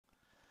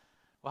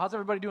Well, how's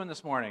everybody doing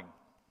this morning?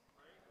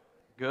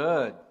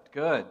 Good,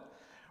 good.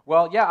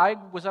 Well, yeah, I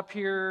was up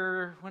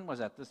here, when was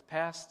that? This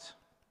past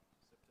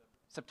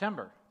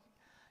September.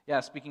 Yeah,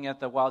 speaking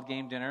at the Wild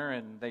Game Dinner,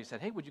 and they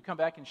said, hey, would you come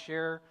back and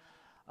share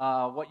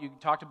what you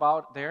talked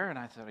about there? And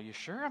I said, are you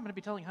sure? I'm going to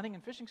be telling hunting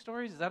and fishing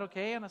stories. Is that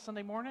okay on a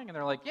Sunday morning? And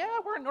they're like, yeah,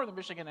 we're in northern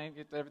Michigan, and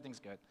everything's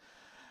good.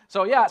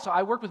 So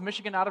I work with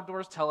Michigan Out of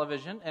Doors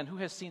Television, and who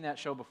has seen that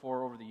show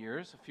before over the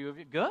years? A few of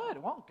you.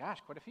 Good. Well, gosh,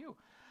 quite a few.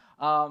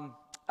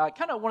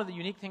 Kind of one of the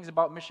unique things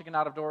about Michigan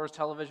Out of Doors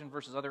Television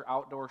versus other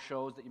outdoor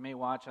shows that you may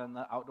watch on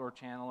the Outdoor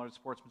Channel or the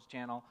Sportsman's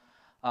Channel,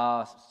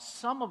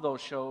 some of those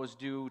shows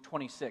do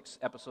 26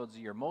 episodes a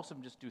year. Most of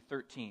them just do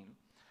 13.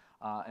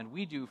 And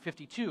we do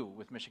 52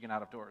 with Michigan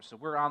Out of Doors. So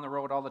we're on the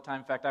road all the time.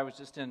 In fact, I was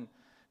just in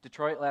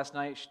Detroit last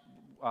night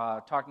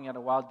talking at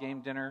a Wild Game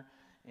Dinner.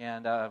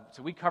 And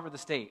so we cover the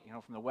state,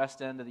 from the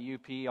west end of the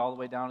UP all the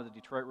way down to the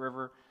Detroit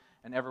River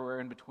and everywhere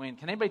in between.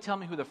 Can anybody tell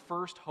me who the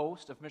first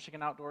host of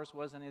Michigan Outdoors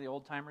was? Any of the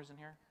old-timers in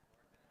here?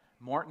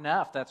 Morton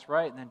F., that's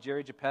right. And then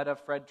Jerry Geppetta,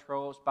 Fred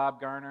Trost, Bob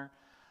Garner.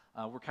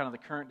 We're kind of the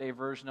current-day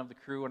version of the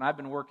crew. And I've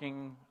been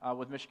working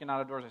with Michigan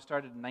Outdoors. I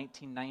started in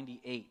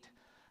 1998.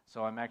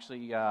 So I'm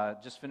actually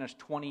just finished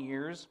 20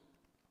 years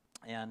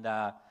and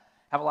have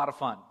a lot of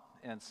fun.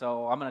 And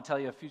so I'm going to tell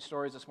you a few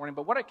stories this morning.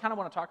 But what I kind of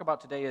want to talk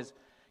about today is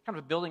kind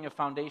of building a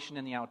foundation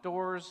in the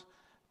outdoors.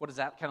 What does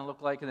that kind of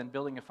look like? And then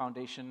building a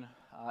foundation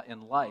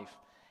in life.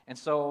 And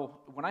so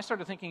when I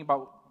started thinking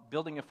about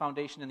building a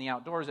foundation in the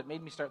outdoors, it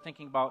made me start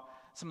thinking about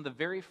some of the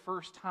very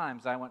first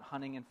times I went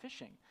hunting and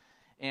fishing.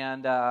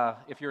 And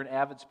if you're an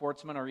avid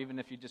sportsman, or even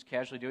if you just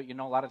casually do it,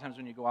 a lot of times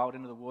when you go out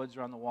into the woods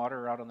or on the water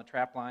or out on the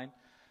trap line,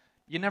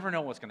 you never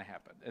know what's going to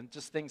happen. And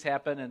just things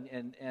happen.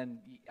 And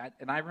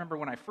I remember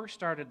when I first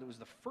started, it was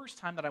the first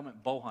time that I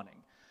went bow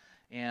hunting.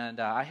 And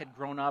I had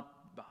grown up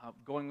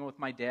going with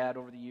my dad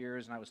over the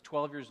years, and I was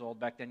 12 years old.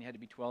 Back then, you had to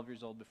be 12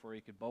 years old before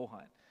you could bow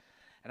hunt.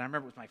 And I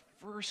remember it was my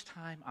first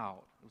time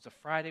out. It was a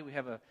Friday. We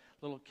have a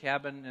little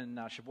cabin in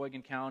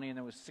Sheboygan County, and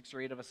there was 6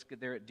 or 8 of us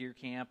there at deer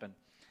camp. And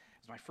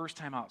it was my first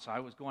time out, so I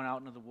was going out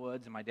into the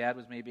woods, and my dad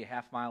was maybe a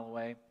half mile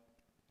away.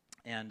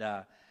 And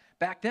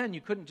back then,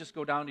 you couldn't just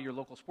go down to your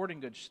local sporting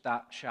goods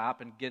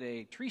shop and get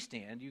a tree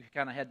stand. You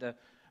kind of had to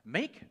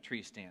make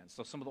tree stands.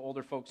 So some of the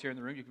older folks here in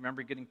the room, you can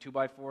remember getting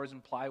 2x4s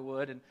and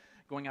plywood and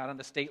going out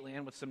onto state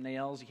land with some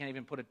nails. You can't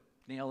even put a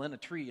nail in a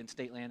tree in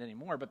state land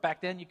anymore, but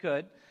back then you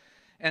could.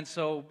 And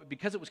so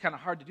because it was kind of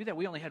hard to do that,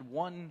 we only had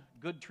one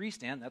good tree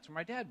stand. That's where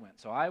my dad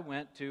went. So I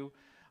went to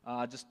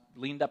just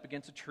leaned up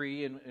against a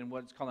tree in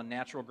what's called a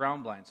natural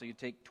ground blind. So you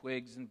take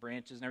twigs and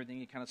branches and everything,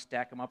 you kind of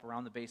stack them up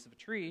around the base of a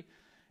tree,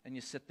 and you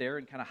sit there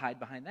and kind of hide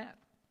behind that.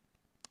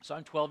 So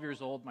I'm 12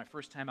 years old, my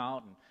first time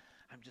out, and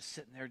I'm just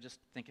sitting there just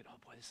thinking, oh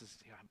boy, this is,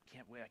 I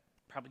can't wait. I'm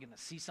probably going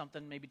to see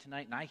something maybe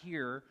tonight. And I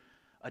hear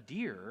a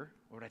deer,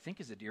 or what I think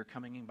is a deer,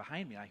 coming in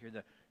behind me. I hear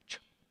the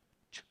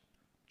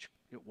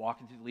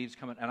walking through the leaves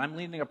coming, and I'm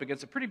leaning up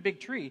against a pretty big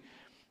tree,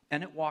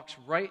 and it walks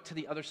right to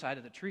the other side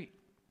of the tree.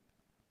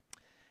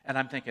 And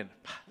I'm thinking,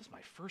 this is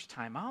my first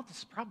time out. This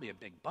is probably a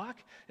big buck.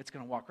 It's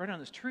going to walk right on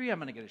this tree. I'm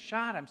going to get a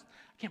shot. I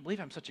can't believe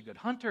I'm such a good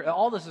hunter.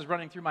 All this is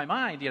running through my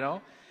mind,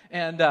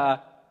 And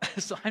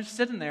so I'm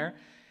sitting there,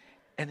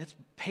 and it's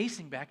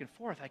pacing back and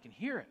forth. I can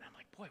hear it. And I'm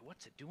like, boy,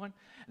 what's it doing?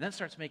 And then it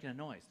starts making a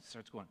noise. It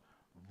starts going,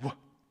 whoa,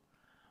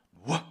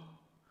 whoa,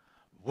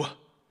 whoa.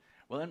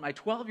 Well, in my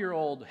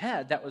 12-year-old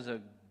head, that was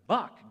a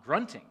buck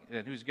grunting,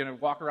 and who's going to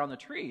walk around the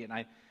tree. And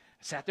I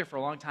sat there for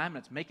a long time, and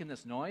it's making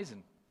this noise.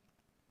 And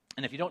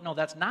if you don't know,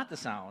 that's not the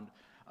sound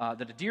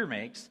that a deer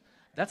makes.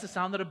 That's the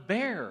sound that a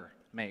bear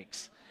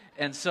makes.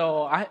 And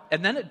so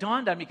and then it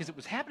dawned on me, because it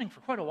was happening for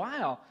quite a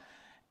while.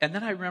 And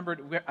then I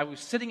remembered I was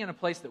sitting in a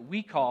place that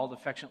we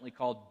affectionately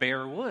called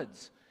Bear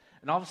Woods.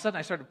 And all of a sudden,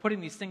 I started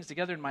putting these things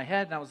together in my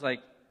head, and I was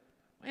like,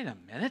 wait a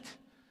minute.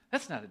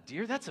 That's not a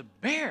deer. That's a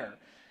bear.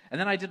 And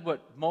then I did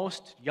what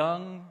most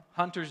young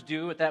hunters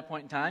do at that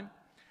point in time.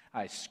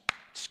 I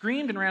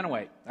screamed and ran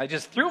away. I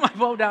just threw my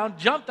bow down,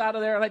 jumped out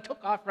of there, and I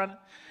took off running.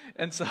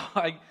 And so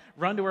I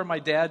run to where my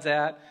dad's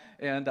at,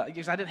 and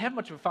because I didn't have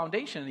much of a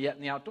foundation yet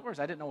in the outdoors,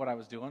 I didn't know what I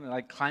was doing. And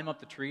I climb up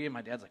the tree, and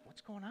my dad's like,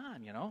 what's going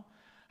on,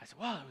 I said,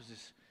 well, it was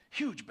this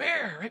huge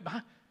bear right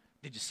behind.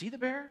 Did you see the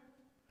bear?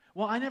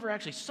 Well, I never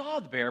actually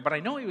saw the bear, but I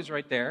know he was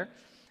right there.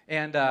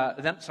 And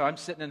so I'm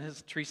sitting in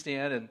his tree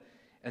stand,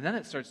 and then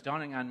it starts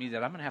dawning on me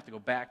that I'm going to have to go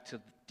back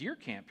to deer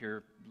camp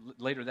here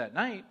later that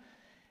night.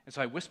 And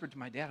so I whispered to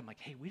my dad, I'm like,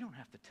 hey, we don't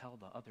have to tell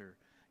the other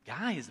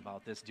guys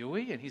about this, do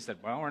we? And he said,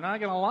 well, we're not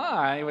going to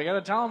lie. We got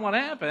to tell them what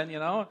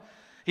happened,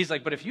 He's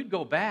like, but if you'd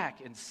go back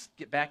and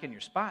get back in your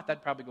spot,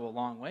 that'd probably go a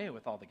long way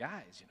with all the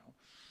guys,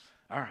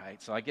 All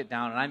right, so I get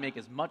down, and I make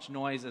as much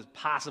noise as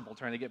possible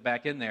trying to get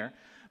back in there.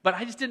 But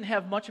I just didn't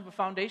have much of a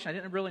foundation. I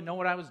didn't really know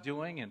what I was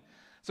doing. And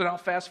so now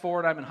fast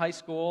forward, I'm in high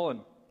school,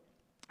 and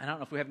I don't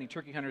know if we have any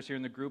turkey hunters here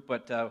in the group,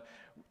 but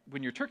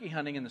when you're turkey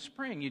hunting in the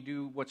spring, you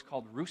do what's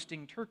called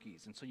roosting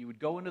turkeys. And so you would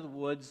go into the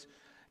woods,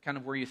 kind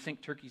of where you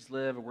think turkeys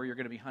live or where you're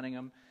going to be hunting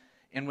them,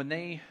 And when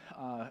they,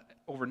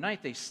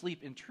 overnight, they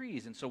sleep in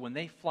trees. And so when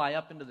they fly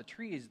up into the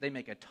trees, they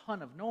make a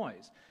ton of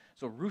noise.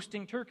 So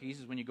roosting turkeys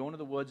is when you go into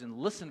the woods and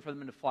listen for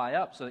them to fly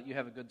up so that you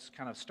have a good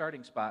kind of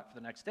starting spot for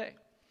the next day.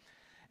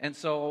 And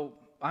so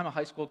I'm a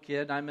high school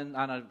kid. I'm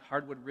on a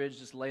hardwood ridge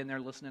just laying there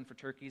listening for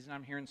turkeys, and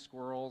I'm hearing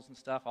squirrels and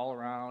stuff all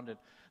around. And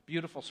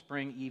beautiful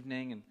spring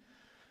evening, and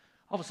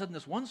all of a sudden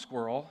this one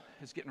squirrel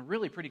is getting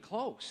really pretty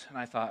close. And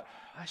I thought,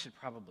 I should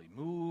probably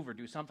move or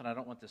do something. I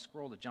don't want this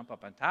squirrel to jump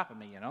up on top of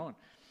me, you know. And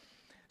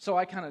so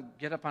I kind of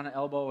get up on an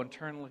elbow and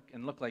turn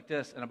and look like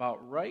this, and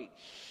about right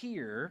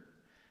here,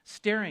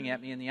 staring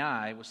at me in the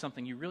eye, was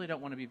something you really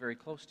don't want to be very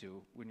close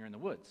to when you're in the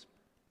woods.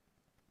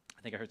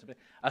 I think I heard something.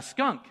 A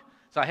skunk.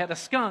 So I had a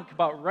skunk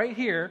about right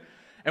here,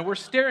 and we're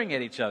staring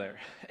at each other.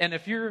 And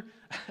if you're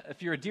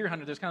a deer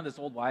hunter, there's kind of this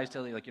old wives'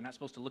 tale, like you're not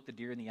supposed to look the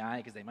deer in the eye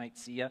because they might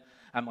see you.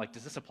 I'm like,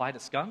 does this apply to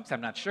skunks?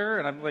 I'm not sure.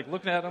 And I'm like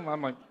looking at them.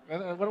 I'm like,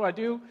 what do I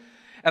do?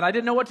 And I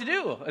didn't know what to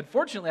do.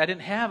 Unfortunately, I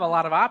didn't have a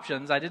lot of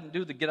options. I didn't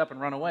do the get up and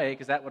run away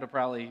because that would have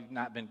probably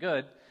not been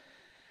good.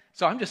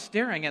 So I'm just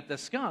staring at the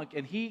skunk,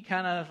 and he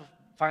kind of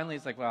finally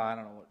is like, well, I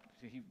don't know what,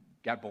 he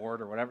got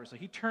bored or whatever. So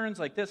he turns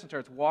like this and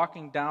starts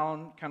walking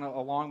down kind of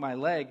along my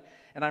leg.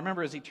 And I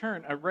remember as he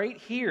turned, right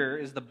here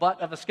is the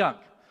butt of a skunk.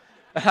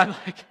 And I'm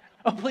like,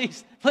 oh,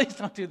 please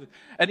don't do this.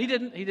 And he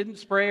didn't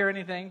spray or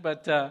anything,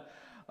 but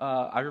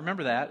I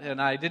remember that,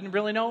 and I didn't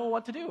really know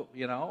what to do,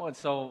 you know. And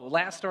so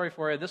last story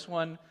for you, this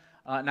one,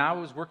 now I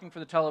was working for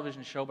the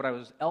television show, but I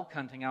was elk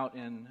hunting out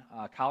in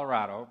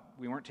Colorado.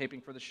 We weren't taping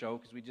for the show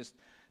because we just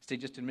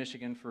stayed just in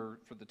Michigan for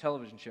the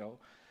television show.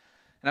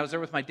 And I was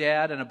there with my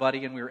dad and a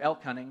buddy, and we were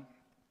elk hunting.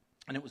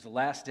 And it was the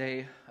last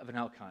day of an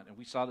elk hunt, and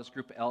we saw this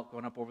group of elk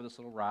going up over this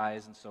little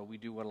rise, and so we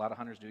do what a lot of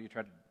hunters do. You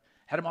try to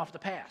head them off the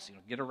pass, you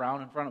know, get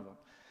around in front of them.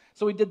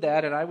 So we did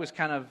that, and I was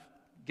kind of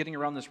getting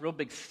around this real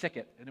big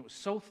thicket, and it was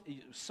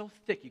so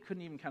thick you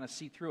couldn't even kind of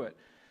see through it.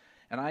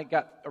 And I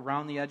got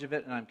around the edge of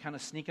it, and I'm kind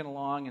of sneaking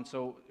along, and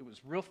so it was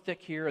real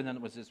thick here, and then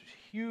it was this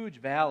huge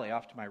valley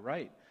off to my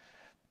right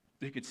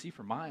that you could see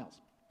for miles.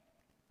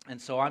 And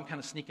so I'm kind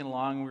of sneaking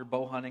along. We were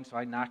bow hunting, so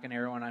I knock an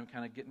arrow, and I'm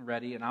kind of getting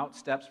ready. And out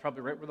steps,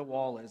 probably right where the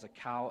wall is, a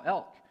cow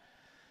elk.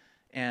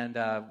 And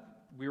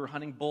we were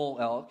hunting bull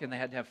elk, and they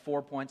had to have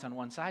 4 points on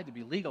one side to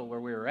be legal where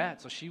we were at.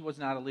 So she was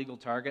not a legal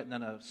target. And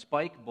then a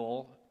spike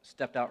bull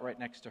stepped out right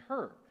next to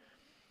her.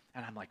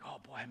 And I'm like, oh,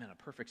 boy, I'm in a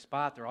perfect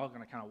spot. They're all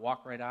going to kind of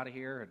walk right out of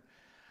here. And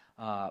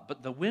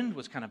but the wind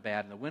was kind of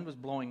bad, and the wind was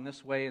blowing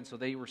this way, and so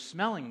they were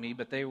smelling me,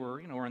 but they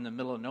were, we're in the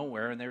middle of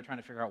nowhere, and they were trying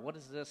to figure out, what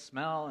is this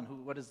smell,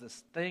 and what is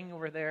this thing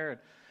over there? And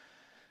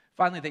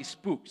finally, they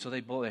spooked, so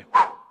they blow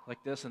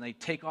like this, and they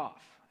take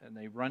off, and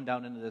they run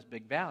down into this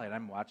big valley, and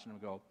I'm watching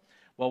them go.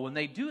 Well, when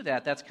they do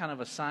that, that's kind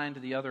of a sign to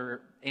the other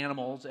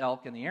animals,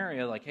 elk in the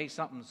area, like, hey,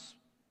 something's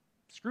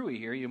screwy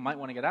here, you might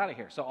want to get out of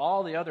here. So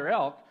all the other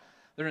elk,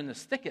 they're in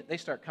this thicket, they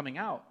start coming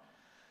out.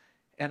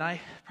 And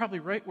I, probably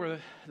right where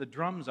the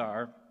drums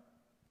are,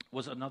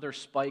 was another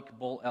spike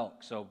bull elk.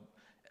 So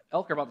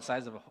elk are about the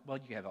size of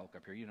you have elk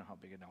up here. You know how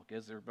big an elk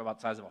is. They're about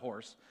the size of a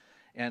horse.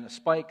 And a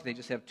spike, they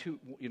just have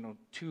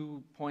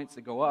two points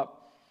that go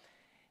up.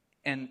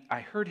 And I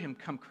heard him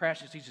come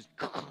crashing. He's just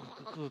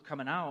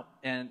coming out.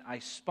 And I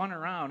spun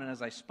around. And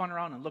as I spun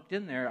around and looked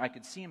in there, I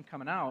could see him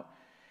coming out.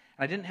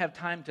 And I didn't have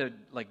time to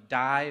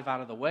dive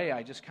out of the way.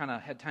 I just kind of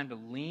had time to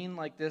lean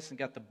like this and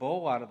got the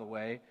bow out of the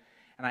way.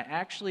 And I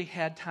actually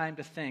had time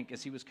to think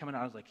as he was coming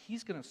out. I was like,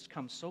 he's going to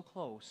come so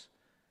close.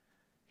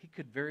 He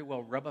could very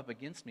well rub up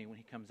against me when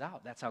he comes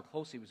out. That's how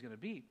close he was going to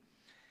be.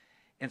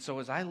 And so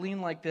as I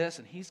lean like this,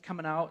 and he's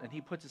coming out, and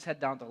he puts his head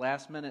down at the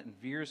last minute and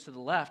veers to the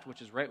left,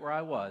 which is right where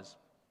I was,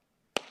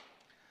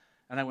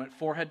 and I went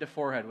forehead to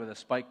forehead with a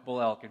spiked bull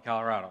elk in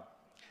Colorado.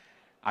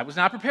 I was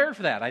not prepared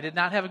for that. I did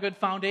not have a good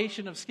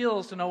foundation of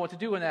skills to know what to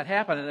do when that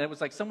happened, and it was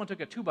like someone took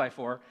a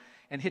 2x4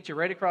 and hit you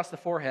right across the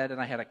forehead,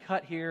 and I had a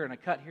cut here and a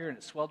cut here, and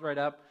it swelled right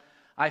up.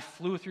 I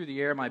flew through the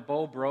air. My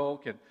bow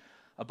broke, and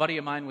a buddy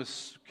of mine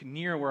was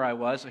near where I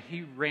was, so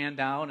he ran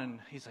down, and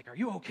he's like, are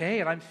you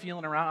okay? And I'm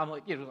feeling around. I'm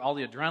like, all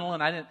the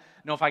adrenaline. I didn't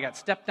know if I got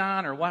stepped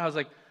on or what. I was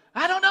like,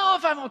 I don't know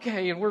if I'm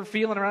okay. And we're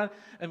feeling around,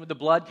 and the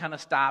blood kind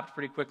of stopped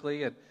pretty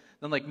quickly. And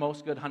then like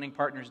most good hunting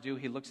partners do,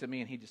 he looks at me,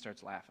 and he just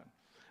starts laughing.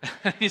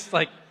 He's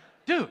like,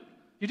 dude,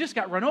 you just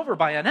got run over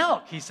by an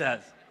elk, he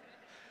says.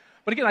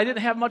 But again, I didn't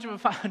have much of a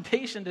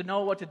foundation to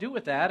know what to do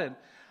with that. And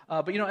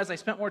but as I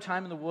spent more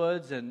time in the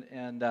woods and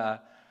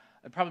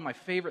probably my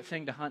favorite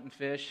thing to hunt and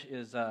fish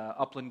is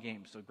upland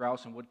game, so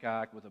grouse and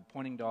woodcock with a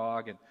pointing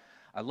dog, and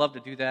I love to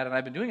do that, and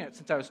I've been doing it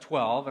since I was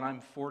 12, and I'm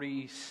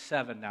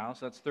 47 now,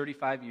 so that's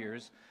 35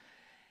 years,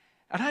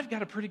 and I've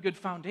got a pretty good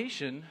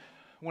foundation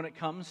when it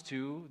comes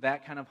to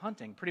that kind of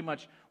hunting. Pretty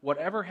much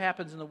whatever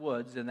happens in the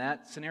woods in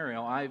that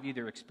scenario, I've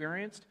either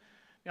experienced,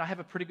 I have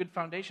a pretty good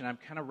foundation. I'm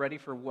kind of ready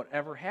for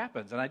whatever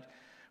happens, and I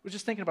was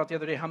just thinking about the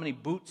other day how many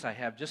boots I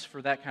have just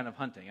for that kind of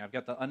hunting. I've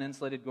got the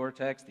uninsulated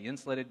Gore-Tex, the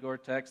insulated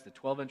Gore-Tex, the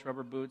 12-inch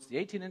rubber boots, the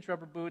 18-inch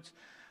rubber boots,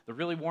 the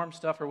really warm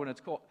stuff for when it's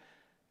cold.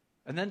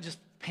 And then just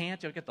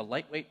pants, I've got the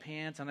lightweight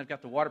pants, and I've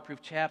got the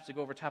waterproof chaps to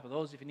go over top of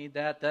those if you need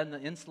that. Then the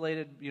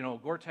insulated,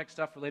 Gore-Tex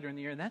stuff for later in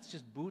the year, and that's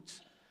just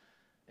boots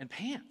and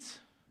pants.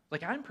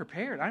 Like, I'm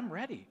prepared, I'm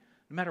ready.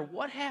 No matter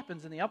what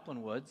happens in the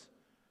upland woods,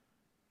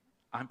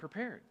 I'm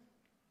prepared.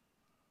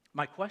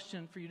 My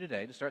question for you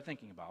today to start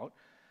thinking about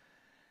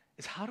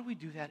is, how do we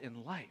do that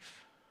in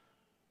life?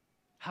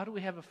 How do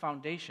we have a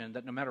foundation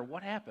that no matter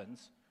what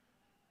happens,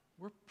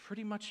 we're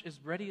pretty much as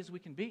ready as we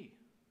can be?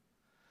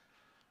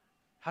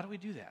 How do we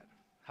do that?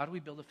 How do we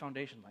build a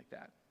foundation like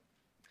that?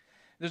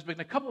 There's been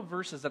a couple of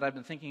verses that I've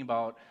been thinking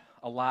about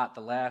a lot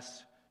the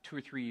last 2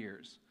 or 3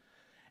 years.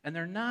 And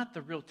they're not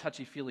the real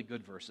touchy-feely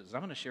good verses.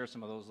 I'm going to share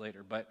some of those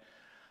later. But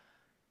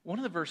one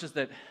of the verses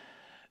that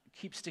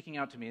keeps sticking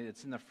out to me,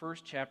 it's in the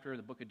first chapter of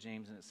the book of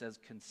James, and it says,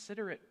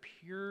 "Consider it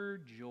pure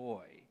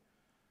joy,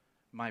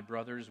 my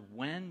brothers,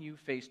 when you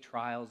face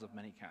trials of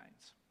many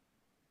kinds."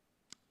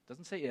 It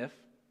doesn't say if,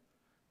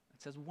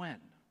 it says when.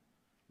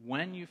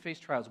 When you face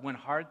trials, when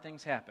hard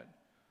things happen.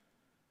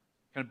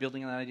 Kind of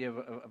building on that idea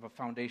of a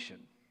foundation.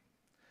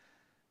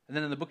 And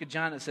then in the book of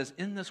John, it says,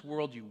 "In this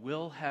world you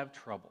will have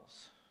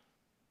troubles."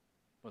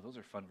 Well, those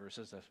are fun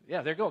verses.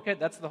 Yeah, there you go. Okay,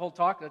 that's the whole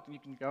talk. You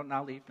can go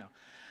now, leave now.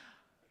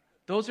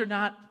 Those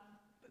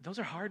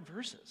are hard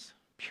verses.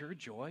 Pure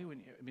joy.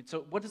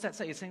 So what does that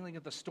say? It's saying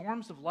that the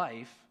storms of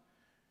life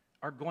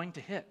are going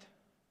to hit.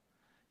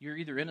 You're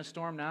either in a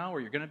storm now,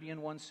 or you're going to be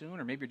in one soon,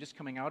 or maybe you're just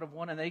coming out of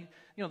one. And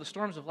the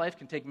storms of life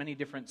can take many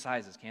different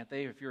sizes, can't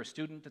they? If you're a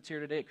student that's here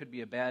today, it could be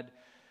a bad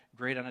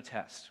grade on a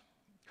test.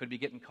 Could be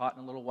getting caught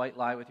in a little white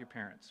lie with your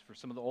parents. For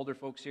some of the older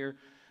folks here,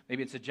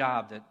 maybe it's a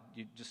job that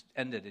you just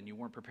ended and you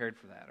weren't prepared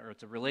for that, or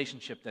it's a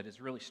relationship that is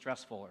really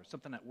stressful, or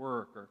something at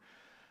work, or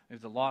maybe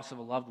the loss of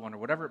a loved one, or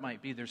whatever it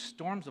might be. There's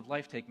storms of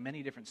life take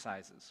many different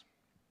sizes,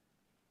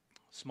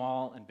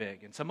 small and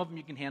big. And some of them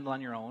you can handle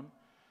on your own,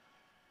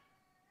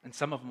 and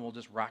some of them will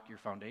just rock your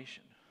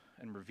foundation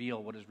and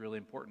reveal what is really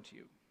important to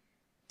you.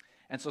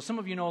 And so some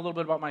of you know a little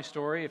bit about my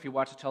story. If you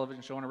watch a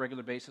television show on a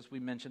regular basis, we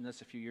mentioned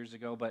this a few years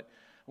ago, but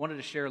I wanted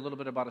to share a little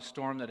bit about a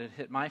storm that had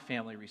hit my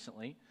family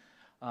recently.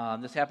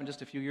 This happened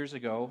just a few years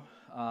ago.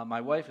 My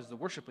wife is the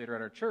worship leader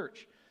at our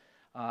church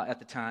at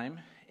the time,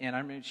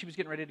 and she was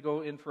getting ready to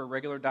go in for a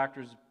regular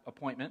doctor's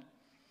appointment,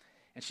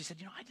 and she said,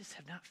 I just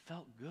have not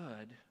felt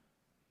good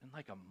in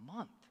like a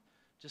month.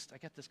 I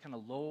got this kind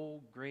of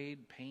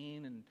low-grade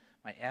pain in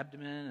my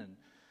abdomen, and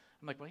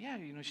I'm like, well, yeah,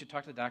 you should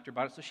talk to the doctor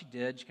about it. So she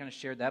did. She kind of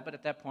shared that, but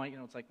at that point,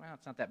 it's like, well,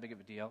 it's not that big of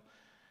a deal.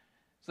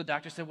 So the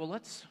doctor said, well,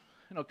 let's,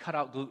 cut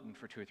out gluten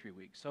for 2 or 3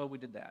 weeks. So we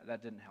did that.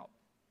 That didn't help.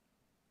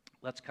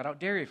 Let's cut out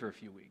dairy for a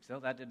few weeks. So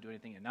that didn't do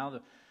anything. And now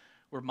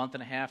we're a month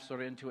and a half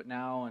sort of into it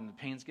now, and the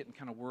pain's getting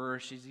kind of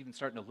worse. She's even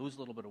starting to lose a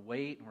little bit of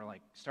weight, and we're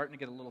like starting to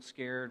get a little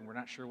scared, and we're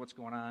not sure what's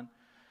going on.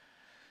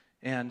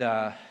 And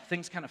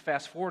things kind of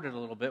fast-forwarded a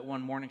little bit.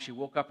 One morning she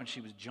woke up and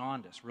she was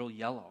jaundiced, real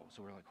yellow.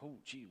 So we're like, oh,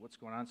 gee, what's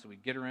going on? So we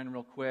get her in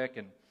real quick,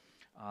 and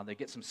they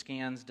get some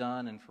scans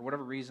done. And for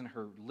whatever reason,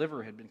 her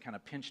liver had been kind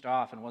of pinched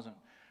off and wasn't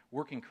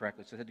working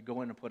correctly. So they had to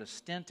go in and put a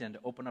stent in to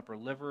open up her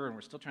liver, and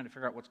we're still trying to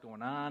figure out what's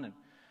going on.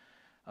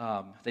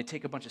 And they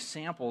take a bunch of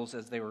samples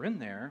as they were in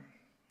there.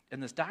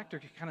 And this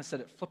doctor kind of said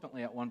it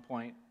flippantly at one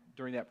point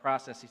during that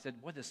process. He said,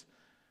 boy, this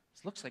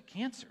looks like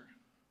cancer,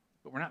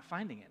 but we're not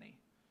finding any.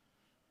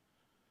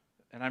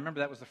 And I remember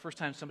that was the first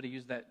time somebody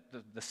used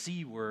the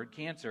C word,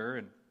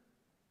 cancer,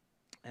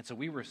 and so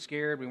we were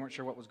scared. We weren't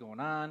sure what was going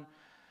on.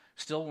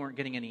 Still weren't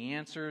getting any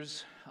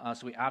answers,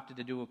 so we opted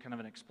to do a kind of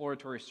an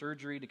exploratory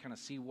surgery to kind of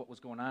see what was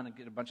going on and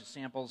get a bunch of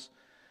samples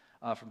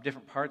from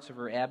different parts of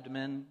her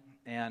abdomen.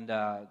 And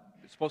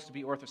it's supposed to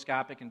be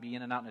orthoscopic and be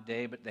in and out in a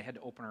day, but they had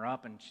to open her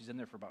up, and she's in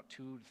there for about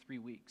 2 to 3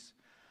 weeks.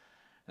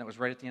 And that was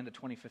right at the end of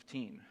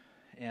 2015.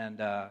 And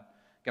got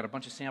a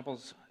bunch of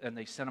samples, and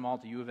they sent them all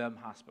to U of M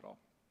Hospital.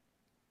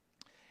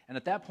 And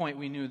at that point,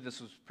 we knew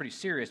this was pretty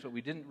serious, but we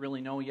didn't really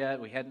know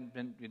yet. We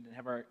didn't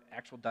have our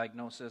actual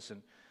diagnosis.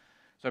 And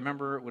so I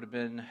remember it would have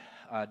been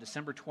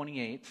December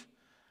 28th,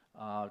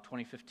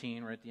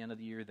 2015, right at the end of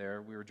the year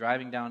there. We were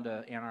driving down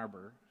to Ann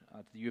Arbor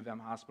to the U of M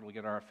hospital to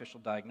get our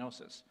official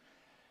diagnosis.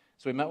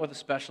 So we met with a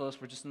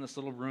specialist. We're just in this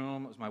little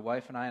room. It was my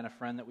wife and I and a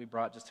friend that we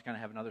brought just to kind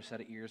of have another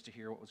set of ears to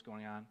hear what was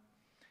going on.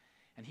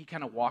 And he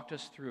kind of walked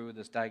us through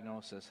this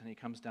diagnosis, and he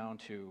comes down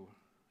to,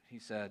 he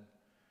said,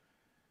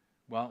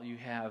 well, you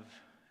have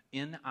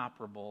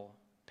inoperable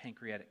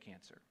pancreatic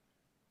cancer.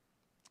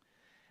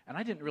 And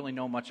I didn't really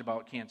know much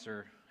about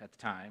cancer at the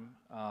time.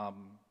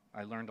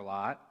 I learned a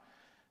lot.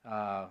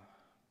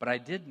 But I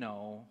did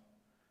know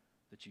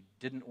that you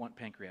didn't want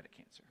pancreatic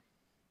cancer.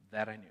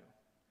 That I knew.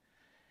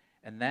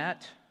 And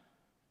that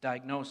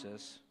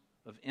diagnosis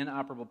of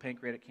inoperable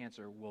pancreatic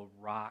cancer will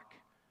rock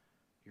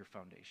your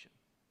foundation.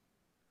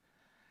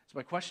 So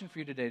my question for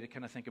you today to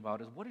kind of think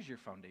about is, what is your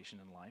foundation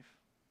in life?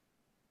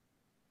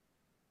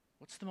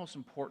 What's the most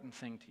important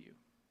thing to you?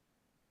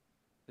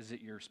 Is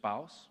it your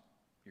spouse,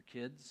 your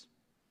kids,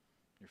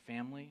 your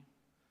family,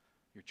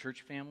 your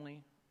church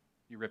family,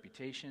 your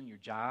reputation, your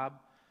job,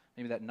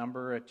 maybe that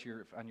number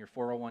on your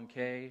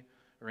 401k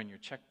or in your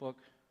checkbook?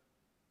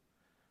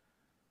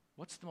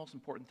 What's the most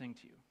important thing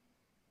to you?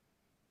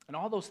 And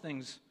all those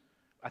things,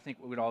 I think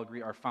we would all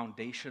agree, are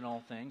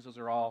foundational things. Those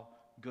are all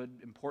good,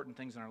 important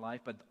things in our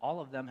life, but all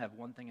of them have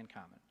one thing in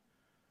common.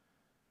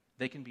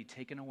 They can be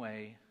taken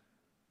away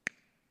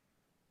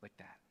like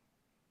that.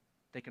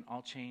 They can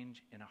all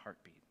change in a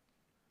heartbeat.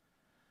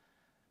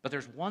 But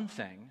there's one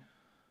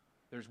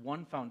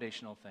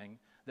foundational thing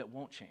that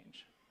won't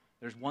change.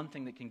 There's one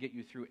thing that can get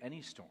you through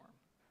any storm,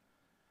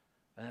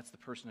 and that's the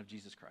person of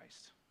Jesus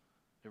Christ.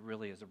 It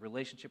really is. A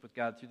relationship with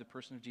God through the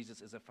person of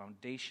Jesus is a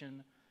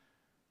foundation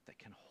that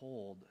can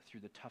hold through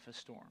the toughest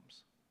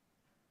storms.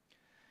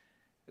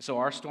 So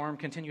our storm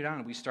continued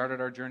on. We started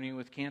our journey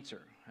with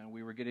cancer, and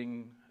we were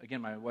getting,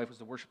 again, my wife was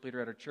the worship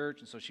leader at our church,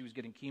 and so she was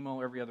getting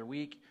chemo every other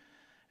week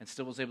and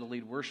still was able to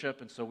lead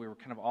worship, and so we were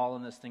kind of all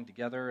in this thing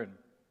together, and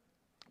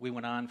we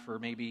went on for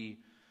maybe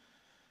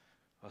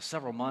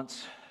several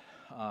months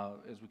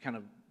as we kind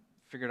of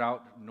figured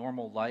out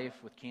normal life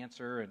with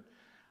cancer, and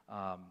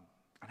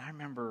I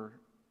remember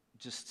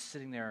just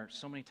sitting there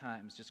so many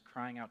times just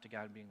crying out to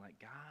God and being like,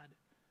 God,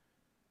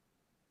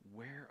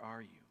 where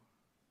are you?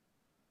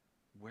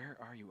 Where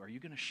are you? Are you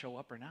going to show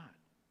up or not?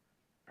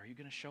 Are you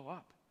going to show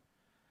up?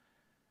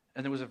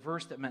 And there was a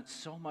verse that meant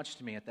so much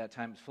to me at that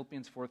time. It's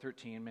Philippians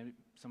 4:13. Maybe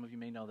some of you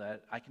may know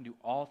that. I can do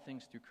all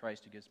things through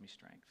Christ who gives me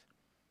strength.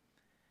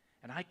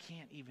 And I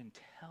can't even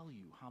tell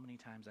you how many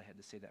times I had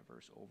to say that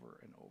verse over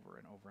and over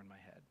and over in my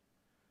head.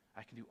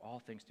 I can do all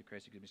things through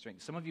Christ who gives me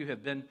strength. Some of you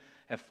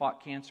have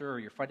fought cancer, or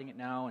you're fighting it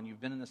now, and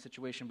you've been in this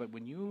situation, but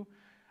when you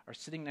are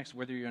sitting next,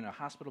 whether you're in a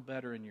hospital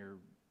bed or in your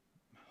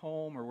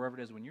home or wherever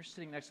it is, when you're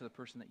sitting next to the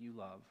person that you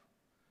love,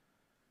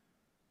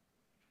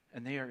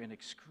 and they are in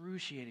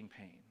excruciating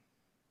pain,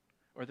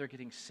 or they're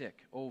getting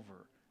sick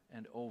over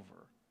and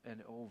over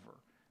and over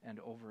and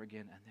over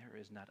again, and there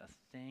is not a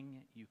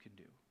thing you can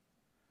do.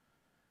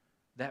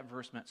 That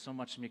verse meant so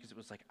much to me because it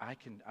was like, I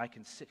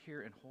can sit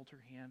here and hold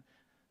her hand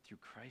through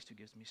Christ who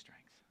gives me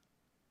strength.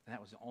 And that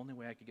was the only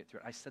way I could get through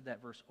it. I said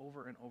that verse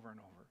over and over and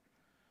over.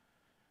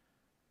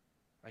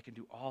 I can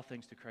do all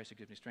things through Christ who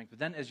gives me strength. But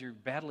then as you're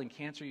battling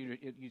cancer,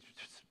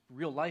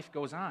 real life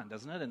goes on,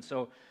 doesn't it? And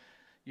so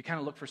you kind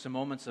of look for some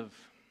moments of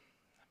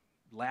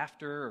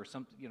laughter or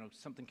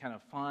something kind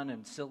of fun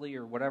and silly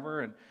or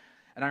whatever. And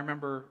I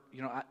remember,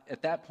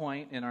 at that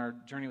point in our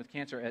journey with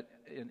cancer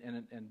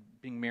and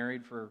being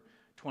married for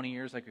 20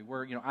 years like we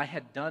were, I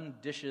had done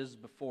dishes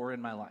before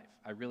in my life.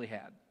 I really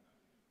had.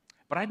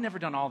 But I'd never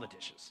done all the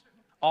dishes,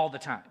 all the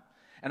time.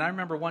 And I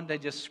remember one day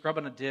just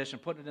scrubbing a dish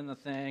and putting it in the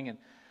thing, and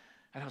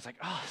I was like,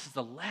 oh, this is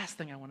the last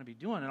thing I want to be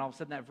doing. And all of a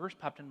sudden that verse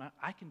popped in my mind,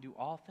 I can do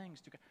all things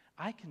through Christ.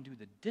 I can do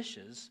the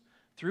dishes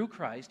through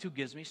Christ who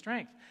gives me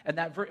strength. And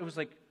that it was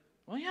like,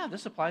 well, yeah,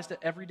 this applies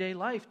to everyday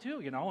life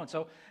too,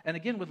 And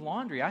again, with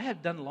laundry, I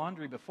had done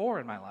laundry before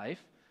in my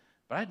life,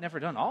 but I'd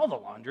never done all the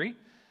laundry.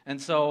 And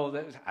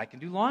so I can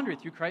do laundry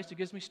through Christ who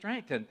gives me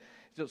strength. And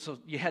so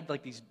you had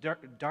like these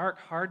dark,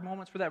 hard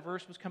moments where that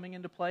verse was coming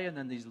into play, and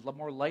then these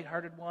more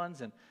lighthearted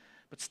ones.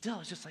 But still,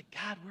 it's just like,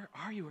 God, where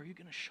are you? Are you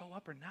going to show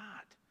up or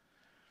not?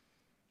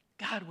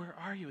 God, where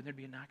are you? And there'd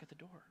be a knock at the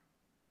door.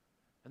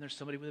 And there's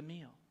somebody with a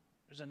meal.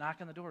 There's a knock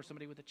on the door,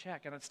 somebody with a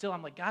check. And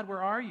I'm like, God,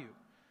 where are you?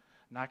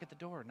 Knock at the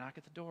door,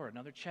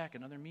 another check,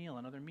 another meal,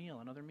 another meal,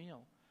 another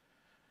meal.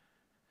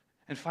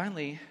 And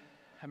finally,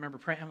 I remember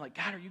praying, I'm like,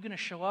 God, are you going to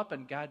show up?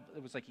 And God,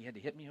 it was like he had to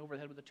hit me over the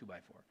head with a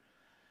 2x4.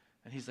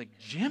 And he's like,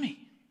 Jimmy,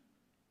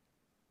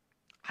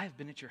 I've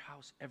been at your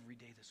house every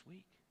day this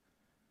week.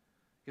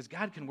 Because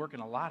God can work in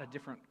a lot of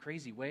different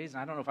crazy ways.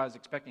 And I don't know if I was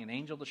expecting an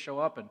angel to show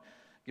up and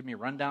give me a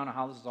rundown of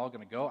how this is all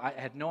going to go. I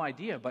had no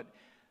idea. But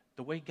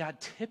the way God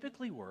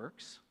typically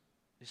works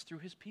is through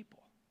his people.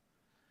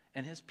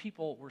 And his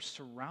people were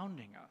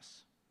surrounding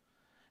us.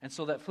 And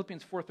so that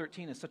Philippians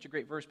 4:13 is such a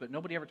great verse, but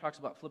nobody ever talks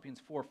about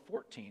Philippians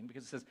 4:14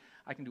 because it says,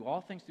 I can do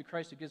all things through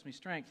Christ who gives me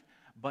strength,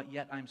 but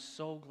yet I'm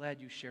so glad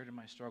you shared in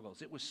my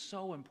struggles. It was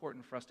so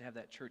important for us to have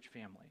that church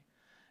family.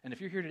 And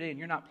if you're here today and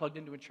you're not plugged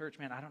into a church,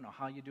 man, I don't know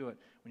how you do it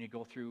when you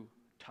go through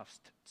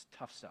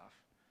tough stuff.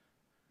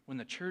 When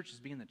the church is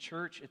being the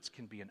church, it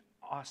can be an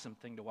awesome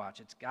thing to watch.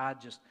 It's God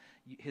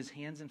his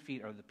hands and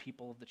feet are the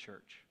people of the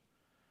church.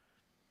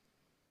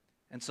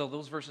 And so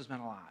those verses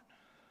meant a lot.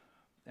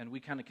 And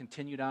we kind of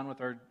continued on with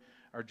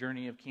our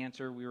journey of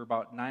cancer. We were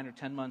about 9 or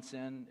 10 months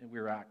in, and we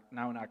were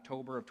now in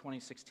October of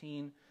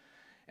 2016,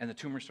 and the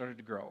tumor started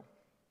to grow.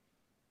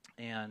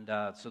 And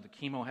so the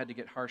chemo had to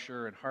get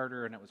harsher and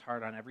harder, and it was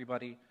hard on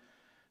everybody.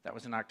 That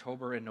was in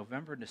October, and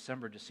November and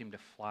December just seemed to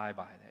fly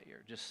by that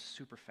year, just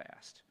super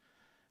fast.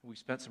 We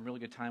spent some really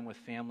good time with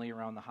family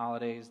around the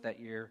holidays that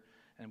year,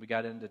 and we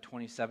got into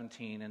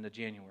 2017, into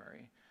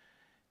January.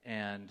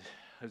 And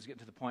I was getting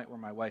to the point where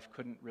my wife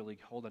couldn't really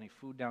hold any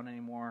food down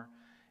anymore.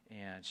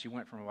 And she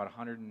went from about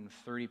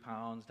 130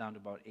 pounds down to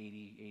about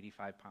 80,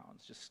 85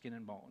 pounds, just skin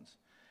and bones.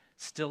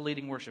 Still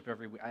leading worship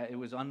every week. It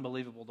was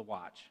unbelievable to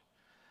watch.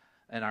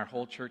 And our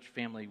whole church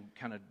family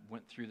kind of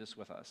went through this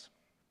with us.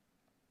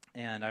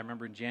 And I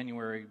remember in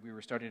January, we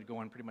were starting to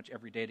go in pretty much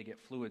every day to get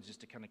fluids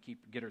just to kind of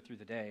get her through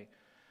the day.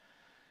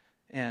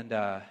 And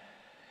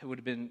it would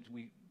have been,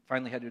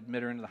 finally had to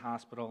admit her into the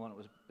hospital, and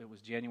it was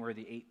January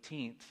the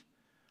 18th.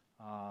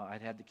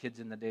 I'd had the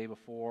kids in the day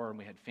before, and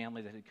we had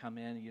family that had come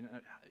in. You know,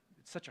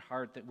 it's such a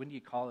hard thing. When do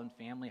you call in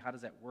family? How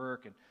does that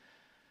work? And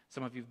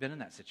some of you have been in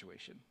that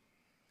situation.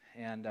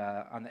 And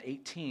on the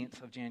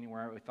 18th of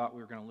January, we thought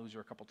we were going to lose her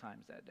a couple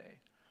times that day.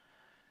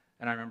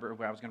 And I remember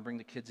I was going to bring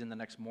the kids in the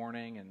next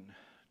morning and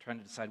trying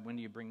to decide when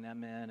do you bring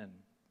them in. And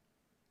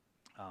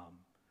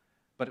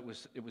but it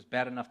was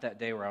bad enough that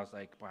day where I was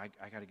like, well,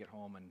 I got to get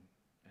home and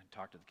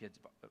talk to the kids,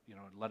 about,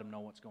 let them know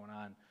what's going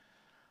on.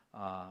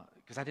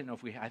 Because I didn't know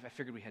I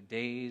figured we had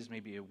days,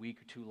 maybe a week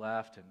or two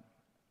left,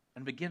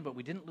 and begin, but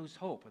we didn't lose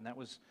hope, and that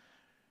was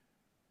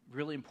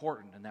really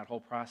important in that whole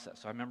process.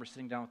 So I remember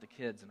sitting down with the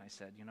kids, and I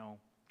said,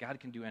 God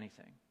can do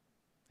anything,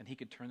 and he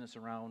could turn this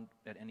around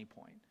at any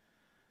point.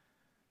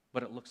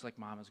 But it looks like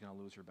Mom is going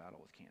to lose her battle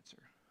with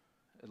cancer.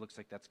 It looks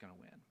like that's going to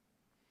win.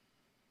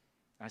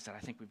 And I said,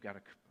 I think we've got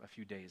a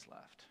few days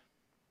left.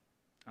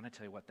 And I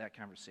tell you what, that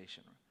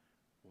conversation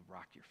will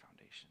rock your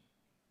foundation,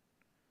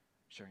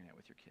 sharing that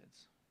with your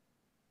kids.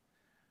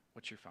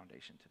 What's your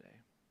foundation today?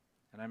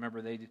 And I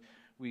remember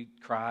we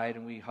cried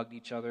and we hugged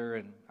each other,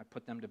 and I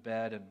put them to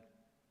bed, and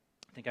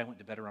I think I went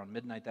to bed around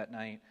midnight that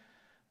night.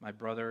 My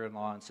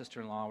brother-in-law and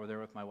sister-in-law were there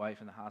with my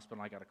wife in the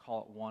hospital. I got a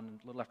call at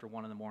a little after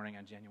 1 in the morning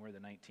on January the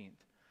 19th.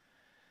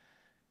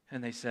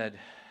 And they said,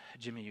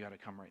 Jimmy, you got to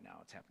come right now.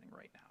 It's happening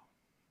right now.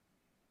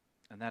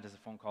 And that is a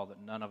phone call that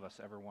none of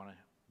us ever want to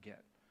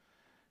get.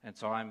 And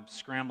so I'm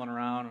scrambling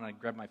around, and I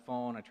grab my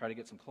phone, I try to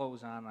get some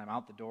clothes on, and I'm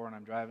out the door, and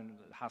I'm driving.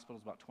 The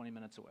hospital's about 20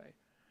 minutes away.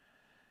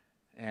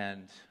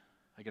 And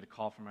I get a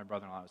call from my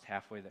brother-in-law. I was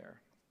halfway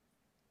there.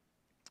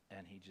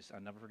 And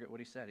I'll never forget what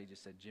he said. He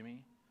just said,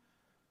 Jimmy,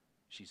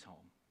 she's home.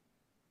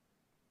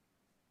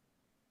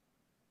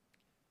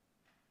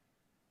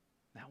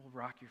 That will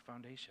rock your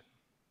foundation.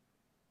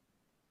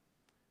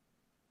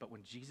 But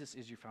when Jesus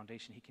is your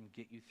foundation, he can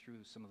get you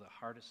through some of the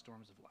hardest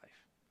storms of life.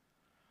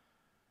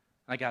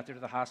 I got there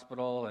to the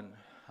hospital, and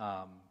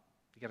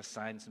you got to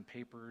sign some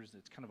papers.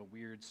 It's kind of a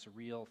weird,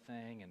 surreal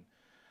thing. And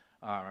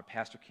our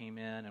pastor came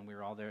in, and we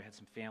were all there, had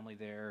some family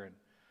there.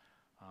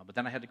 And but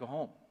then I had to go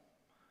home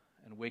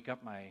and wake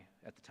up my,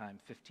 at the time,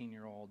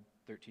 15-year-old,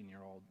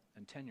 13-year-old,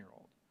 and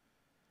 10-year-old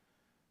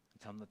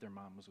and tell them that their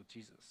mom was with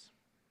Jesus.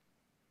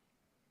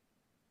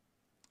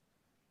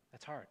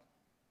 That's hard.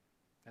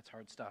 That's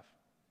hard stuff.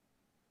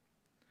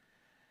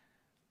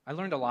 I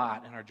learned a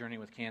lot in our journey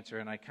with cancer,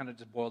 and I kind of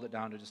just boiled it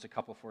down to just a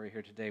couple for you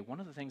here today. One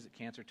of the things that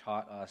cancer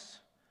taught us,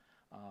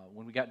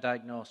 when we got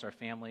diagnosed, our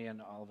family and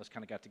all of us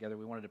kind of got together,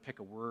 we wanted to pick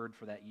a word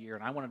for that year,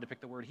 and I wanted to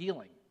pick the word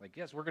healing. Like,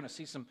 yes, we're going to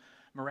see some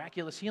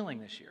miraculous healing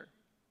this year.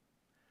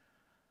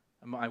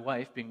 And my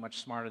wife, being much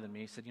smarter than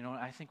me, said,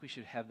 I think we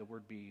should have the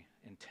word be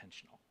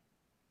intentional.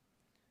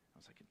 I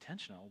was like,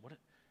 intentional? What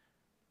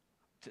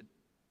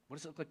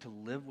does it look like to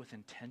live with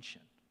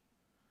intention?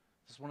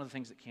 This is one of the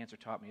things that cancer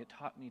taught me. It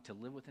taught me to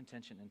live with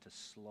intention and to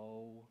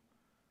slow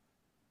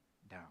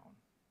down.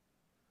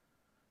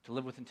 To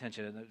live with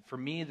intention. And for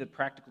me, the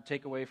practical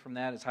takeaway from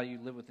that is how you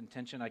live with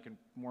intention. I can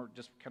more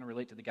just kind of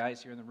relate to the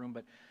guys here in the room,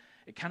 but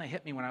it kind of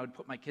hit me when I would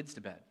put my kids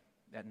to bed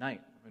at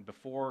night. And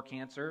before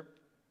cancer,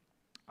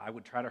 I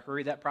would try to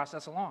hurry that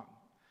process along.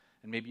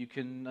 And maybe you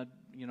can,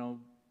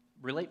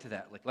 relate to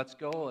that. Like, let's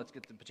go, let's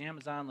get the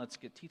pajamas on, let's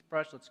get teeth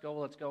brushed, let's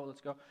go.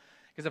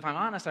 Because if I'm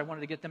honest, I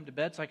wanted to get them to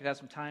bed so I could have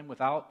some time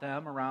without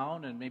them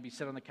around and maybe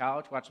sit on the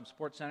couch, watch some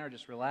Sports Center,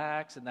 just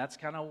relax. And that's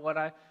kind of what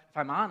if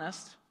I'm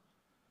honest.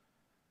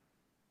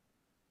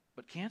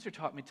 But cancer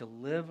taught me to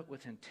live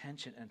with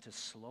intention and to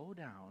slow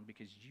down,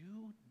 because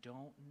you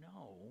don't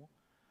know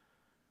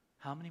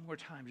how many more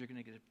times you're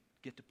going to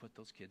get to put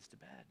those kids to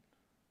bed.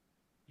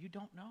 You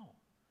don't know.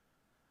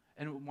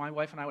 And my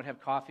wife and I would have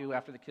coffee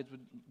after the kids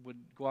would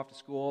go off to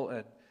school,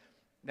 and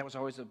that was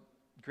always a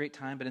great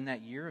time. But in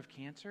that year of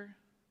cancer,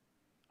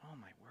 oh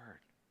my word,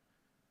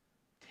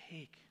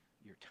 take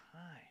your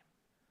time.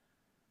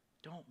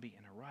 Don't be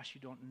in a rush.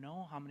 You don't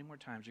know how many more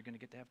times you're going to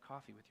get to have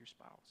coffee with your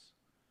spouse.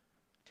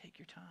 Take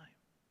your time.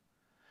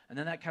 And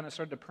then that kind of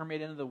started to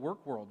permeate into the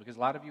work world, because a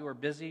lot of you are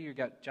busy. You've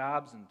got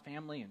jobs and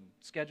family and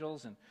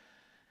schedules,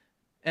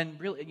 and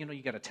really,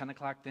 you got a 10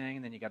 o'clock thing,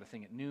 and then you got a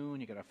thing at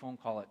noon, you got a phone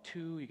call at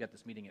 2, you got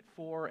this meeting at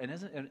 4,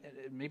 and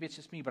maybe it's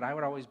just me, but I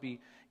would always be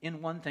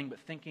in one thing, but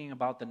thinking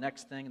about the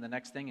next thing and the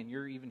next thing, and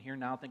you're even here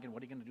now thinking,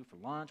 what are you going to do for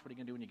lunch? What are you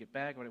going to do when you get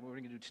back? What are you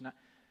going to do tonight?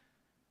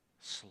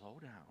 Slow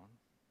down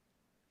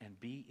and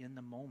be in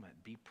the moment.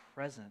 Be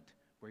present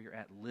where you're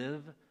at.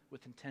 Live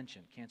with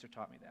intention. Cancer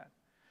taught me that.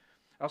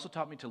 It also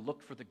taught me to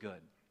look for the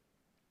good.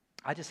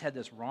 I just had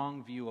this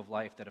wrong view of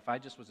life that if I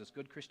just was this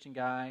good Christian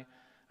guy,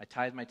 I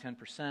tithe my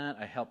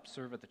 10%, I helped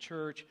serve at the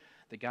church,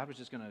 that God was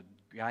just going to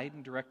guide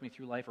and direct me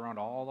through life around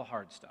all the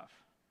hard stuff.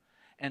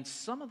 And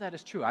some of that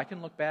is true. I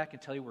can look back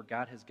and tell you where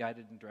God has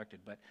guided and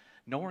directed, but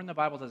nowhere in the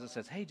Bible does it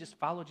say, hey, just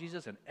follow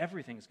Jesus and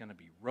everything's going to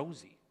be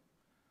rosy.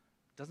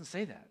 It doesn't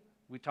say that.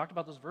 We talked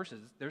about those verses.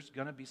 There's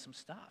going to be some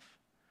stuff.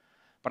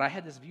 But I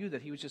had this view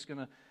that he was just going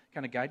to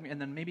kind of guide me, and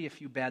then maybe a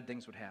few bad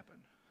things would happen.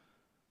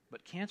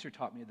 But cancer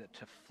taught me that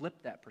to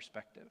flip that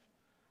perspective.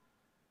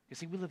 You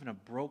see, we live in a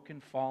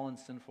broken, fallen,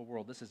 sinful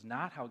world. This is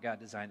not how God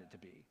designed it to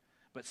be.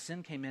 But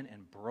sin came in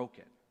and broke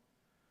it.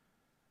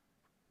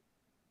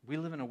 We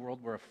live in a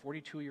world where a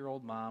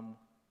 42-year-old mom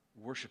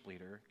worship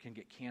leader can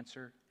get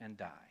cancer and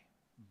die.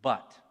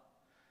 But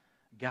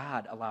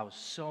God allows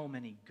so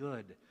many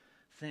good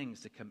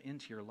things to come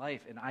into your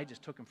life, and I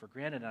just took them for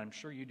granted, and I'm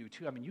sure you do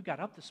too. I mean, you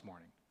got up this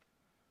morning.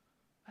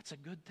 That's a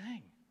good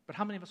thing. But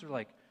how many of us are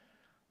like,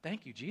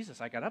 thank you, Jesus,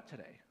 I got up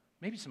today?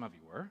 Maybe some of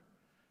you were.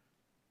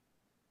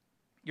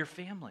 Your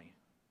family,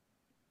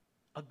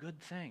 a good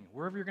thing.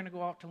 Wherever you're going to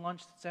go out to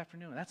lunch this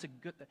afternoon, that's a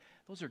good thing.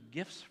 Those are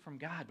gifts from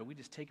God, but we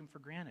just take them for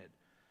granted.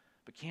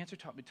 But cancer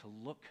taught me to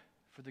look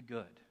for the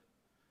good.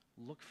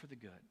 Look for the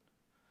good.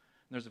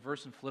 And there's a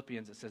verse in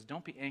Philippians that says,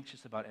 don't be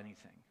anxious about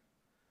anything,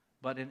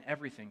 but in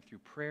everything, through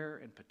prayer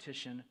and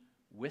petition,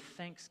 with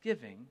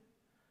thanksgiving,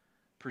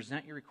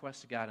 present your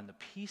requests to God, and the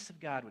peace of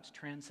God, which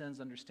transcends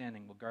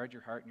understanding, will guard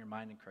your heart and your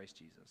mind in Christ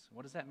Jesus.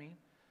 What does that mean?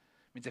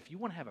 It means if you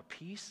want to have a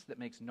peace that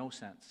makes no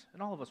sense,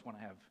 and all of us want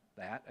to have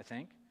that, I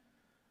think,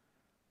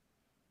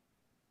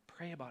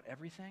 pray about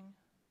everything,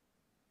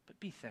 but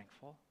be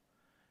thankful.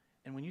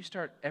 And when you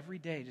start every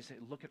day to say,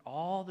 look at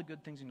all the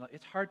good things in your life,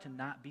 it's hard to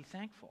not be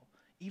thankful,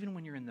 even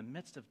when you're in the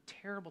midst of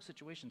terrible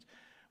situations.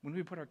 When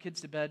we put our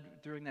kids to bed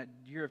during that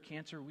year of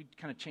cancer, we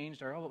kind of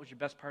changed our, what was your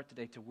best part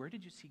today, to where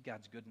did you see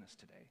God's goodness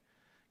today?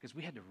 Because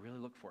we had to really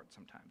look for it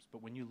sometimes.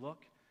 But when you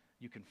look,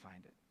 you can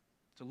find it.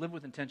 So live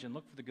with intention,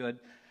 look for the good.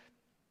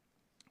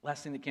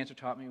 Last thing that cancer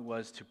taught me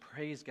was to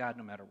praise God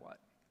no matter what.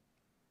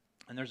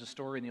 And there's a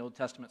story in the Old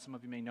Testament, some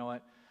of you may know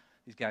it.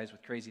 These guys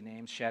with crazy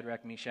names,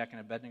 Shadrach, Meshach, and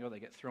Abednego, they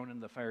get thrown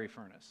into the fiery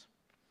furnace.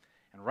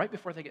 And right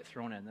before they get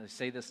thrown in, they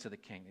say this to the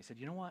king. They said,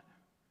 you know what?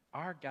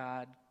 Our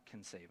God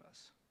can save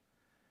us.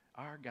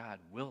 Our God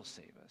will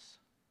save us.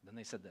 Then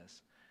they said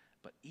this,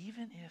 but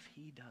even if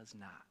he does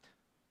not,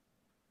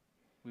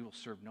 we will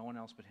serve no one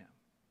else but him.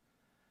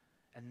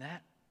 And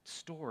that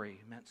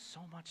story meant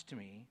so much to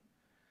me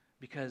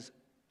because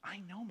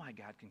I know my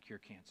God can cure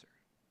cancer.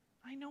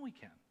 I know he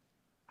can.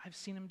 I've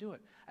seen him do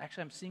it.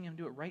 Actually, I'm seeing him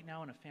do it right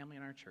now in a family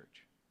in our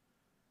church.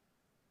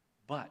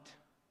 But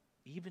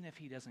even if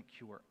he doesn't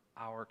cure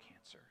our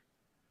cancer,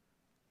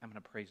 I'm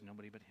going to praise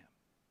nobody but him.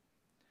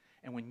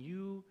 And when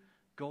you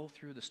go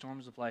through the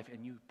storms of life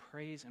and you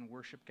praise and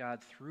worship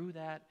God through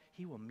that,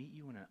 he will meet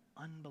you in an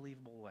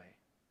unbelievable way.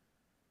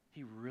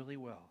 He really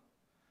will.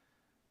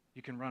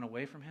 You can run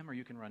away from him or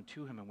you can run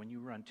to him. And when you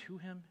run to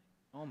him,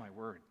 oh my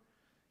word,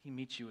 he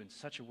meets you in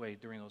such a way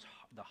during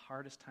the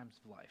hardest times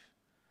of life.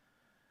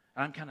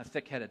 And I'm kind of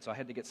thick-headed, so I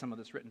had to get some of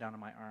this written down on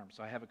my arm.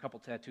 So I have a couple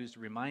tattoos to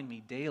remind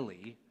me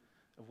daily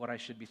of what I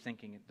should be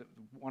thinking.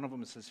 One of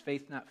them says,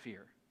 faith, not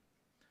fear.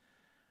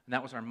 And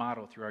that was our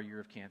motto through our year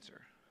of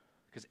cancer.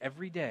 Because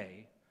every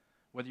day,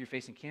 whether you're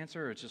facing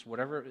cancer or it's just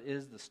whatever it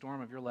is, the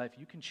storm of your life,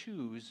 you can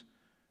choose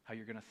how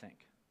you're going to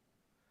think.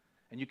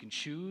 And you can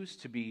choose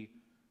to be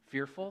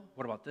fearful.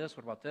 What about this?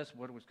 What about this?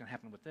 What was going to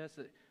happen with this?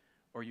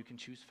 Or you can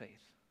choose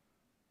faith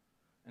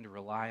and to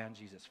rely on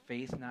Jesus.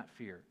 Faith, not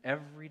fear.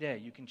 Every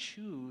day, you can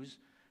choose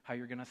how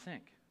you're going to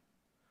think.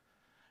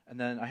 And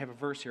then I have a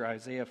verse here,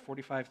 Isaiah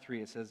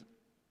 45:3. It says,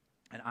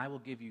 and I will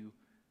give you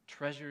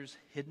treasures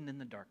hidden in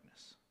the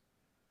darkness,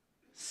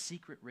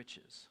 secret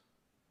riches.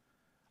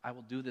 I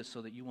will do this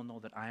so that you will know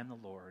that I am the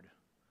Lord,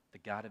 the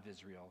God of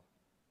Israel,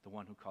 the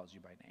one who calls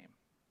you by name.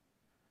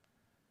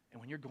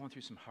 And when you're going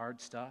through some hard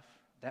stuff,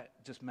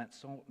 that just meant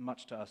so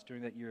much to us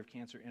during that year of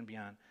cancer and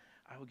beyond.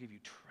 I will give you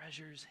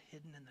treasures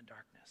hidden in the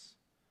darkness.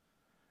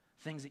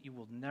 Things that you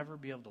will never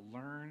be able to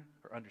learn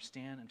or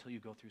understand until you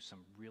go through some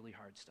really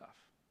hard stuff.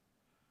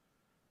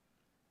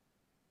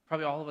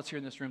 Probably all of us here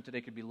in this room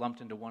today could be lumped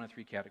into one of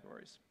three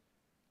categories.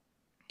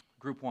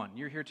 Group one,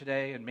 you're here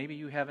today and maybe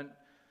you haven't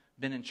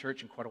been in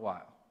church in quite a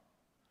while.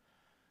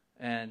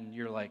 And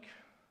you're like,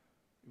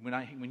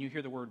 when you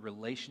hear the word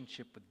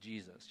relationship with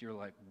Jesus, you're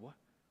like, what?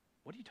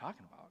 What are you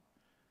talking about?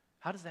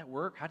 How does that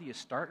work? How do you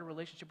start a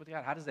relationship with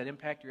God? How does that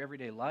impact your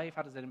everyday life?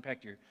 How does that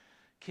impact your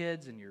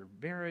kids and your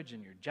marriage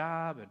and your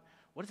job? And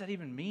what does that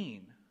even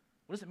mean?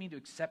 What does it mean to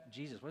accept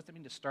Jesus? What does it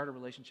mean to start a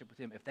relationship with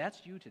him? If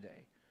that's you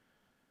today,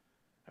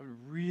 I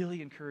would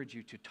really encourage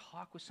you to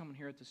talk with someone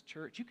here at this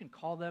church. You can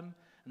call them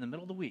in the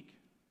middle of the week.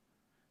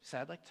 Say,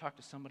 I'd like to talk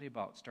to somebody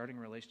about starting a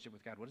relationship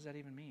with God. What does that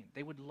even mean?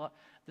 They would love.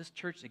 This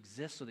church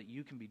exists so that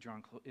you can be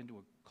drawn into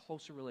a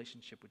closer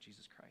relationship with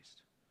Jesus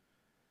Christ.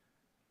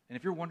 And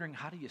if you're wondering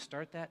how do you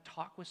start that,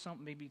 talk with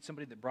maybe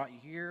somebody that brought you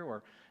here,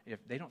 or if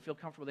they don't feel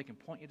comfortable, they can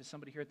point you to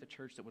somebody here at the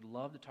church that would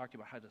love to talk to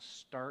you about how to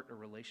start a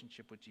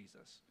relationship with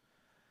Jesus.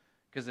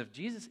 Because if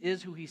Jesus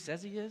is who he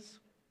says he is,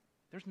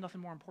 there's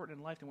nothing more important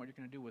in life than what you're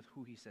going to do with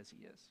who he says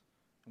he is.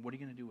 And what are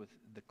you going to do with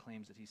the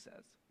claims that he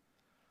says?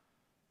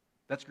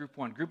 That's group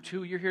one. Group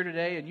two, you're here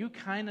today and you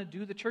kind of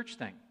do the church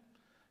thing,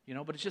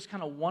 but it's just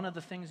kind of one of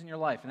the things in your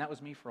life. And that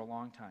was me for a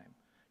long time.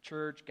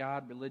 Church,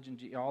 God, religion,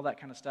 all that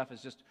kind of stuff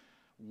is just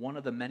one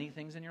of the many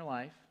things in your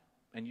life.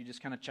 And you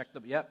just kind of checked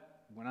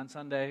went on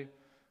Sunday,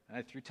 and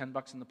I threw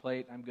 $10 in the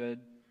plate, I'm good.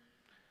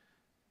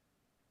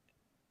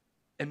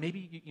 And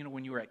maybe,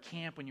 when you were at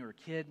camp, when you were a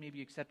kid, maybe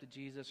you accepted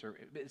Jesus, or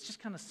it's just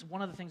kind of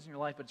one of the things in your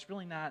life, but it's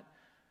really not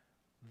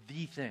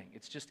the thing.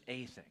 It's just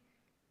a thing.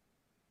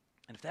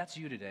 And if that's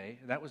you today,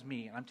 that was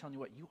me, and I'm telling you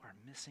what, you are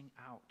missing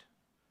out.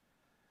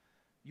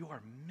 You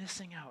are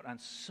missing out on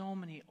so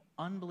many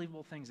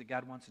unbelievable things that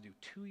God wants to do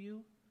to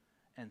you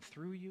and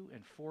through you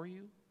and for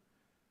you.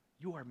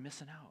 You are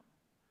missing out.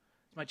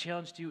 My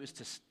challenge to you is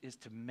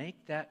to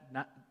make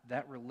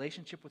that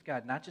relationship with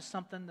God not just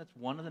something that's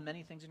one of the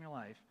many things in your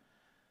life,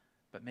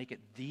 but make it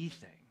the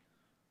thing.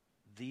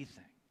 The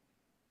thing.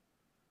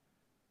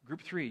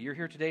 Group 3, you're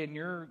here today and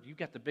you've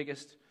got the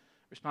biggest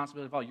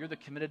responsibility of all. You're the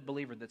committed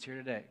believer that's here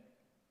today.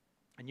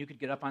 And you could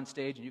get up on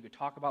stage and you could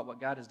talk about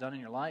what God has done in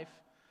your life.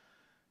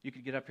 You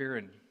could get up here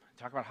and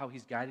talk about how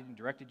He's guided and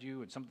directed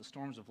you and some of the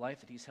storms of life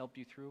that He's helped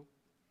you through.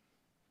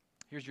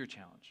 Here's your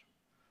challenge.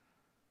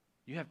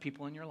 You have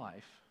people in your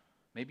life,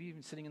 maybe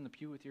even sitting in the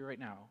pew with you right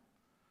now,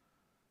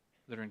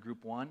 that are in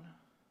group 1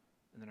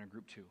 and that are in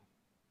group 2.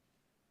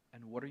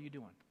 And what are you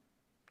doing?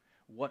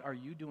 What are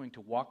you doing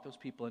to walk those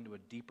people into a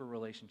deeper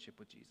relationship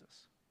with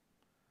Jesus?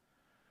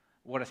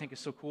 What I think is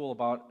so cool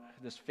about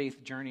this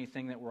faith journey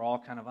thing that we're all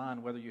kind of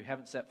on, whether you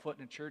haven't set foot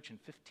in a church in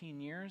 15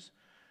 years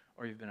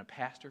or you've been a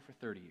pastor for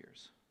 30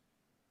 years,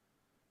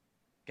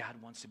 God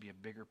wants to be a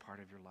bigger part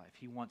of your life.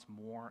 He wants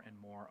more and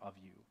more of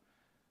you.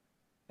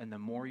 And the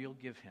more you'll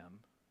give Him,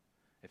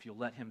 if you'll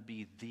let Him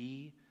be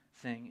the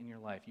thing in your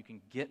life, you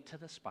can get to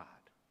the spot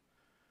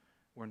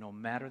where no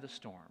matter the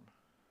storm,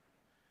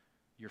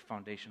 your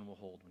foundation will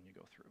hold when you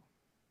go through.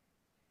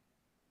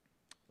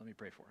 Let me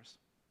pray for us.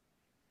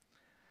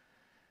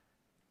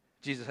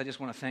 Jesus, I just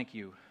want to thank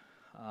you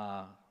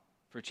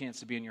for a chance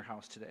to be in your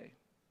house today.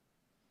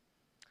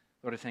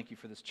 Lord, I thank you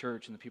for this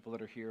church and the people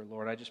that are here.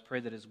 Lord, I just pray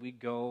that as we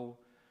go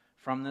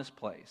from this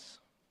place,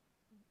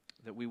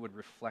 that we would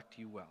reflect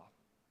you well.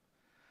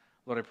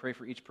 Lord, I pray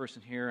for each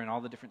person here and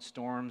all the different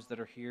storms that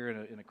are here.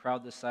 In a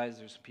crowd this size,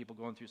 there's some people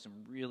going through some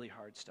really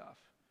hard stuff.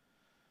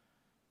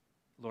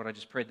 Lord, I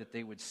just pray that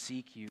they would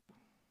seek you,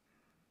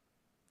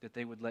 that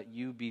they would let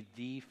you be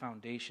the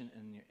foundation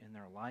in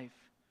their life.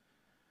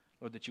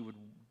 Lord, that you would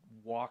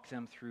walk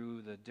them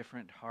through the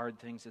different hard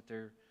things that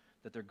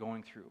they're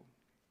going through.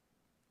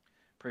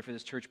 Pray for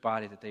this church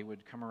body that they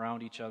would come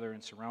around each other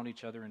and surround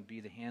each other and be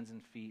the hands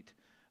and feet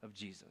of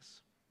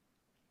Jesus.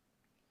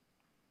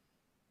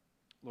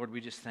 Lord,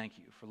 we just thank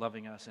you for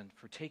loving us and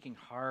for taking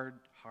hard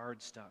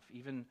stuff.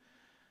 Even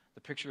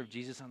the picture of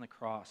Jesus on the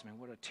cross. I mean,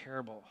 what a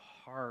terrible,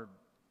 hard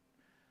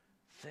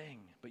thing.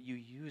 But you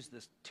use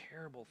this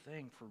terrible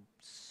thing for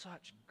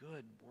such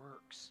good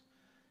works.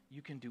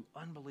 You can do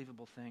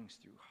unbelievable things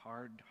through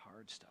hard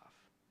stuff.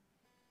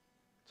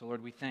 So,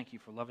 Lord, we thank you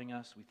for loving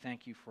us. We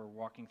thank you for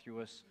walking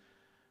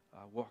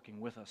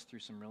with us through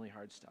some really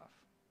hard stuff.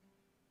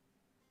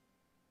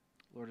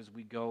 Lord, as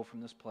we go from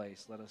this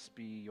place, let us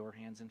be your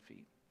hands and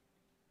feet.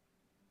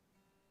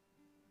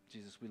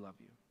 Jesus, we love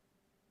you.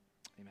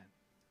 Amen.